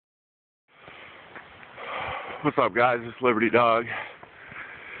What's up, guys? It's Liberty Dog.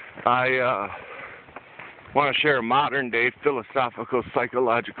 I want to share a modern-day philosophical,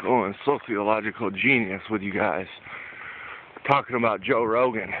 psychological, and sociological genius with you guys. Talking about Joe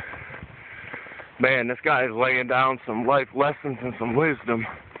Rogan. Man, this guy is laying down some life lessons and some wisdom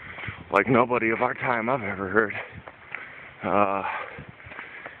like nobody of our time I've ever heard.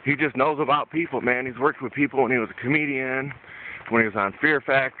 He just knows about people, man. He's worked with people when he was a comedian, when he was on Fear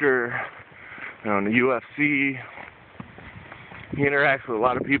Factor, on the UFC. He interacts with a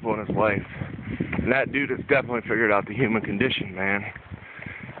lot of people in his life. And that dude has definitely figured out the human condition, man.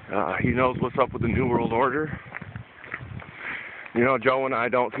 He knows what's up with the New World Order. You know, Joe and I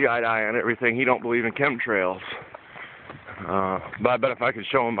don't see eye to eye on everything. He don't believe in chemtrails. But I bet if I could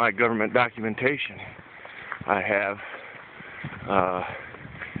show him my government documentation I have,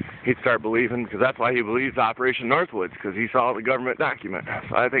 he'd start believing, because that's why he believes Operation Northwoods, because he saw the government document.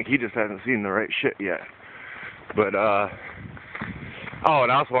 So I think he just hasn't seen the right shit yet. But, oh,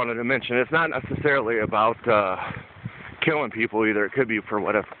 and I also wanted to mention, it's not necessarily about killing people either. It could be for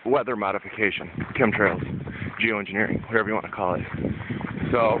weather modification, chemtrails, geoengineering, whatever you want to call it.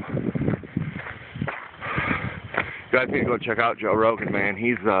 So, you guys need to go check out Joe Rogan, man.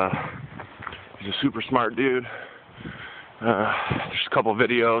 He's a super smart dude. There's a couple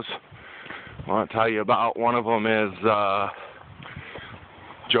videos I want to tell you about. One of them is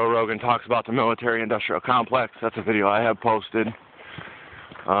Joe Rogan talks about the military-industrial complex. That's a video I have posted.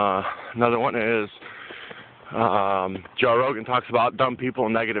 Another one is Joe Rogan talks about dumb people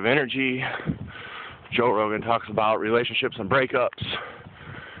and negative energy. Joe Rogan talks about relationships and breakups.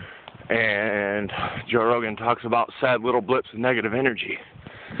 And Joe Rogan talks about sad little blips and negative energy.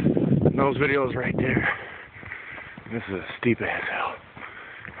 And those videos right there. This is a steep ass hill.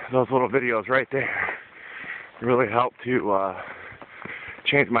 Those little videos right there really help to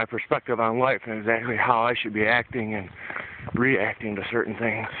change my perspective on life and exactly how I should be acting and reacting to certain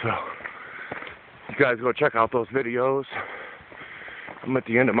things. So, you guys go check out those videos. I'm at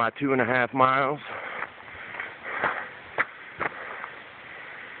the end of my 2.5 miles.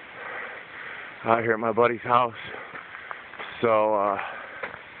 Out here at my buddy's house. So,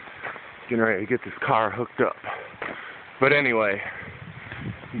 getting ready to get this car hooked up. But anyway,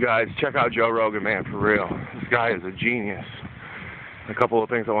 you guys, check out Joe Rogan, man, for real. This guy is a genius. A couple of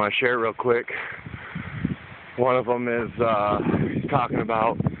things I want to share real quick. One of them is he's talking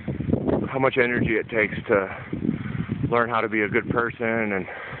about how much energy it takes to learn how to be a good person and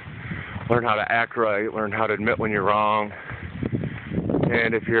learn how to act right, learn how to admit when you're wrong.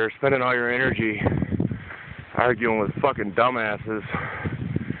 And if you're spending all your energy arguing with fucking dumbasses,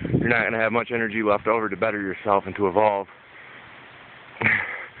 you're not going to have much energy left over to better yourself and to evolve.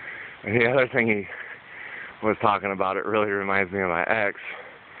 And the other thing he was talking about, it really reminds me of my ex.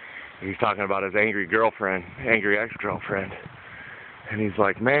 He's talking about his angry girlfriend, angry ex-girlfriend. And he's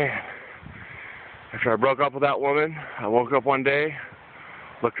like, man, after I broke up with that woman, I woke up one day,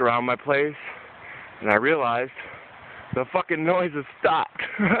 looked around my place, and I realized the fucking noise has stopped.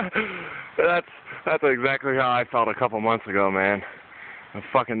 That's exactly how I felt a couple months ago, man. The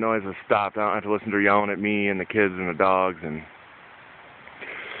fucking noise has stopped. I don't have to listen to her yelling at me and the kids and the dogs and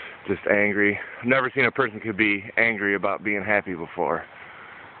just angry. I've never seen a person could be angry about being happy before.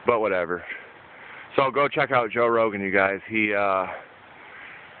 But whatever. So go check out Joe Rogan, you guys. He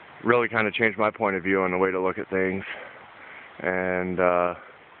really kind of changed my point of view on the way to look at things. And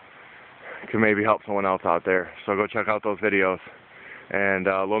can maybe help someone else out there. So go check out those videos. And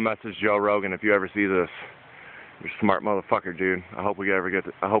a little message, Joe Rogan, if you ever see this. You're a smart motherfucker, dude. I hope we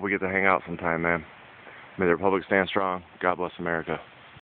get to hang out sometime, man. May the Republic stand strong. God bless America.